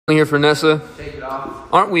Here for Nessa. Take it off.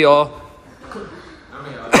 Aren't we all?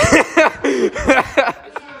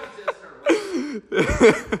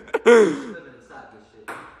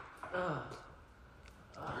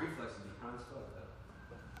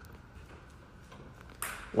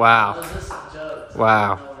 Wow.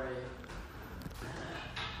 Wow.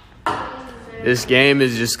 This game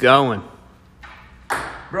is just going.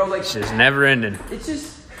 Bro, like, It's just never ending. it's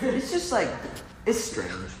just like, it's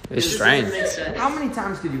strange. It's strange. How many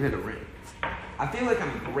times could you hit a ring? I feel like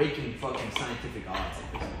I'm breaking fucking scientific odds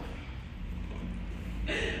at this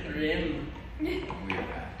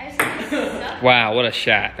point. Wow, what a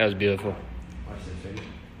shot. That was beautiful.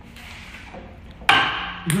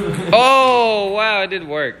 Oh, wow, it did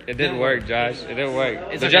work. It did work, Josh. It did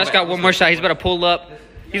work. So Josh got one more shot. He's about to pull up.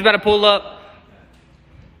 He's about to pull up.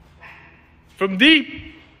 From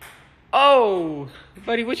deep. Oh,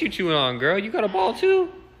 buddy, what you chewing on, girl? You got a ball, too?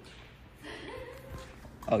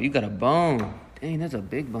 Oh, you got a bone. Dang, that's a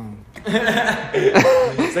big bone.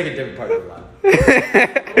 It's like a different part of the life.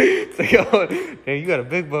 It's like, oh, dang, you got a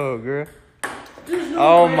big bone, girl.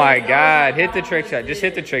 Oh, my God. Hit the trick shot. Just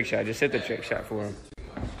hit the trick shot. Just hit the trick shot for him.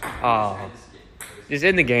 Oh. Just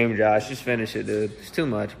end the game, Josh. Just finish it, dude. It's too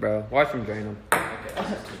much, bro. Watch him drain him.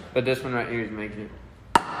 But this one right here is making it.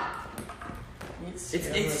 It's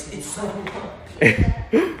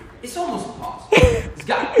almost impossible. It's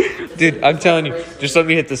got it. Dude, I'm telling you. Just let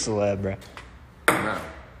me hit the celeb, bro. Bro,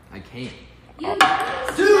 I can't. You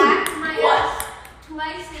smacked my ass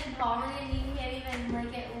twice in pong and you can't even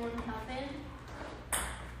like get one cup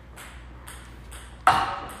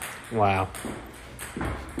in. Wow.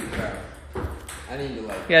 Bro, I need to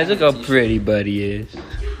like. Yeah, look how pretty Buddy is.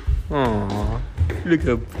 Aw, look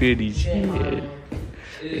how pretty she is.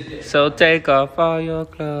 So take off all your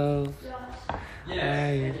clothes.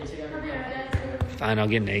 Hey. Fine, I'll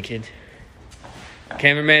get naked.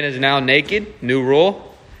 Cameraman is now naked. New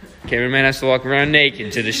rule. Cameraman has to walk around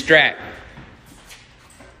naked to distract.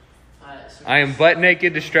 I am butt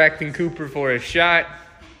naked distracting Cooper for a shot.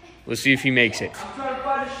 We'll see if he makes it. I'm trying to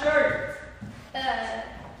find a shirt.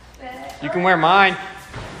 You can wear mine.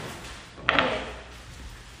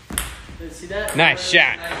 See that? Nice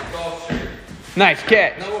shot. Nice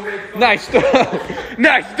catch. Nice throw.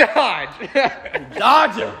 Nice dodge.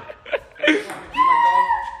 Dodger.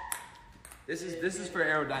 This is for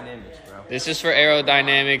aerodynamics, bro. This is for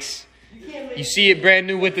aerodynamics. You see it brand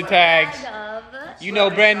new with the tags. You know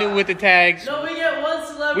brand new with the tags. No, we get one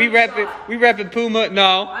celebrity. We rep it Puma.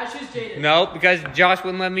 No. I choose Jaden. No, because Josh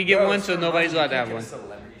wouldn't let me get one, so nobody's allowed to have one.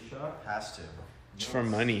 Celebrity shot has to. It's for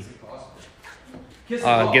money.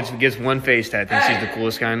 Gets one face tat, thinks he's the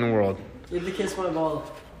coolest guy in the world. You have to kiss my ball.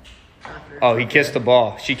 Oh, he kissed the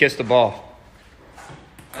ball. She kissed the ball.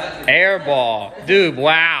 Air ball. Dude,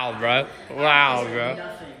 wow, bro. Wow, bro.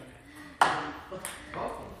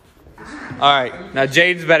 All right, now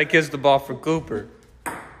Jaden's about to kiss the ball for Cooper.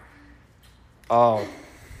 Oh.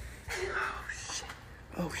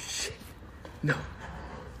 Oh, shit. No.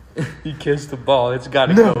 He kissed the ball. It's got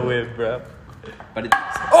to go in, bro. But it,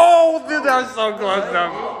 Oh, dude, that was so close.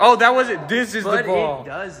 Oh, that wasn't. This is the but ball. it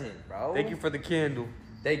doesn't, bro. Thank you for the candle.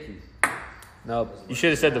 Thank you. Nope. You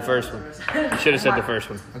should have said the first one. You should have said the first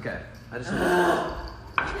one. Okay. I just. Okay.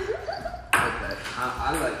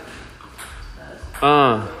 I like.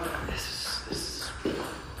 This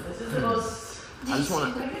is the most. I just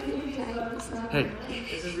want to. Hey.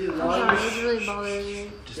 This is the longest. It's really bothering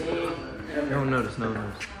me. No one noticed. No one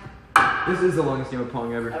noticed. This is the longest game of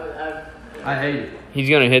pong ever. I hate it. He's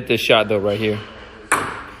going to hit this shot, though, right here.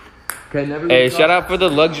 Okay, never. Hey, shout out for the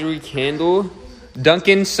luxury candle.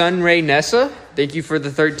 Duncan Sunray Nessa. Thank you for the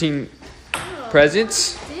 13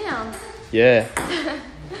 presents. Damn. Yeah.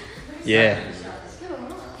 Yeah.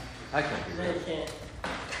 I can't.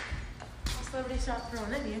 Celebrity shot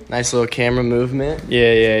thrown at you. Nice little camera movement.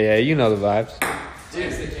 Yeah. You know the vibes. Dude,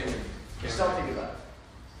 it's the camera. Just don't think about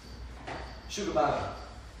it. Shoot a ball.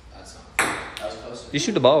 That's not. That was close. You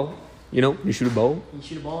shoot the ball. You know, you shoot a ball. You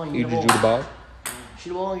shoot a ball and you You get a just ball. shoot the ball.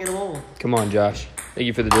 Shoot a ball and get a ball. Come on, Josh. Thank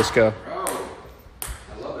you for the disco. Bro, I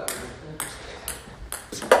love that.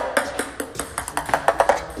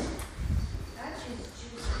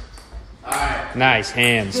 Alright. Nice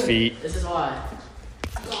hands, feet. This is why.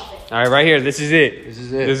 All right, right here. This is it. This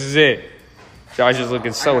is it. Josh is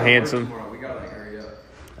looking so handsome. We gotta like hurry up.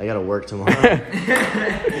 I gotta work tomorrow. Oh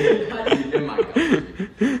my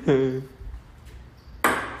god.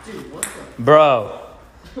 Dude, what the? Bro.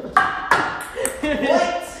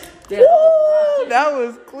 Damn, Woo, that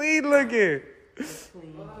was clean looking. Why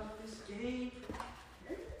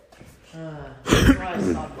is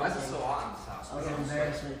it so hot in this house? That was an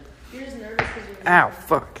embarrassment. You're just nervous because you're Ow,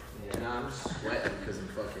 fuck. Nah, I'm sweating because I'm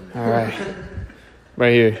fucking. All right.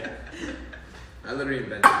 Right here. I literally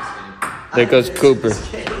invented this game. There goes Cooper.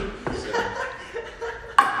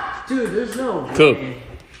 Dude, there's no. Coop.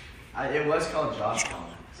 It was called Josh Pong.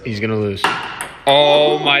 He's gonna lose.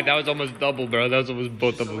 Oh my, that was almost double, bro. That was almost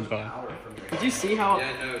both of them gone. Did you see how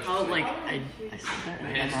Yeah, no, it's how just like I said that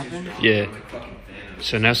and that happened? Yeah. I'm like fucking Thanos.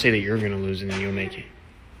 So now say that you're gonna lose and then you'll make it.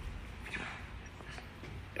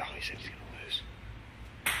 Oh, he said he's gonna lose.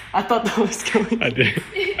 I thought that was going. I did.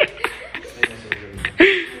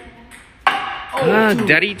 Oh, dude,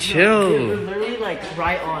 Daddy, no, chill. dude, we're literally like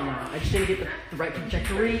right on now. I just didn't get the right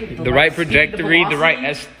trajectory. The right speed, trajectory, the right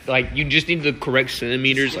velocity. like you just need the correct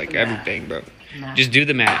centimeters, like everything, bro. Just do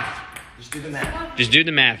the math. Just do the math. Just do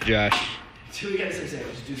the math, Josh. We gotta say,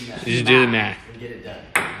 just do the math. Just do the math. And get it done.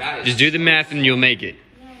 That is Just do the math and you'll make it.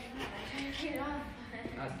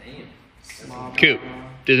 God damn. Coop,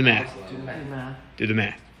 do the math. Slow. Do the math. Nah. Do the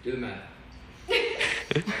math. Do the math.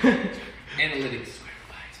 Analytics.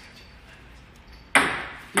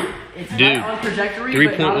 It's Dude, right on trajectory,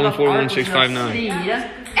 but not enough arc with enough 3.141659.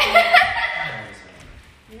 speed.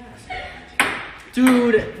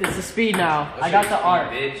 Dude, it's the speed now. I got the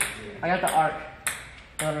arc. Bitch. I got the arc.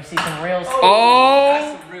 You want to see some real speed? Oh!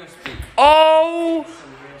 That's some real speed. Oh!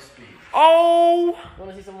 Oh! You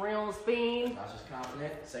want to see some real speed? Josh is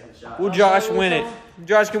confident. Second shot. Will Josh win it?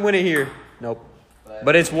 Josh can win it here. Nope.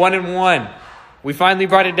 But it's 1-1. We finally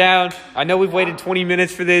brought it down. I know we've waited 20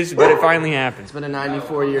 minutes for this, but it finally happened. It's been a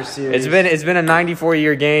 94-year series. It's been a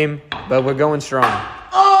 94-year game, but we're going strong.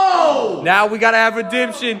 Oh! Now we gotta have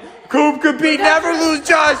redemption. Coop could beat, never lose,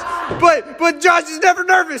 Josh. But Josh is never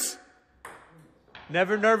nervous.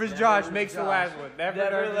 Never nervous, Josh makes the last one.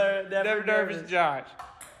 Never nervous, Josh.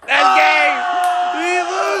 That's game. He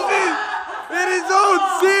loses in his own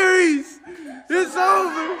series. It's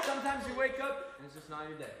over. Sometimes you wake up and it's just not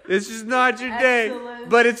your day. It's just not your day,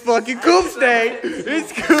 but it's fucking Coop's day.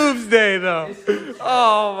 It's Coop's day, though.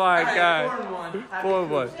 Oh my god.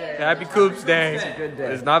 4-1. Happy Coop's Day. It's a good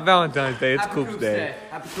day. It's not Valentine's Day. It's Happy Coop's Day.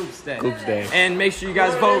 Happy Coop's Day. Coop's Day. And make sure you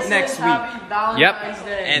guys vote next week. Happy Valentine's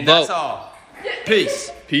Day. And Vote. that's all.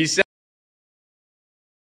 Peace. Peace out.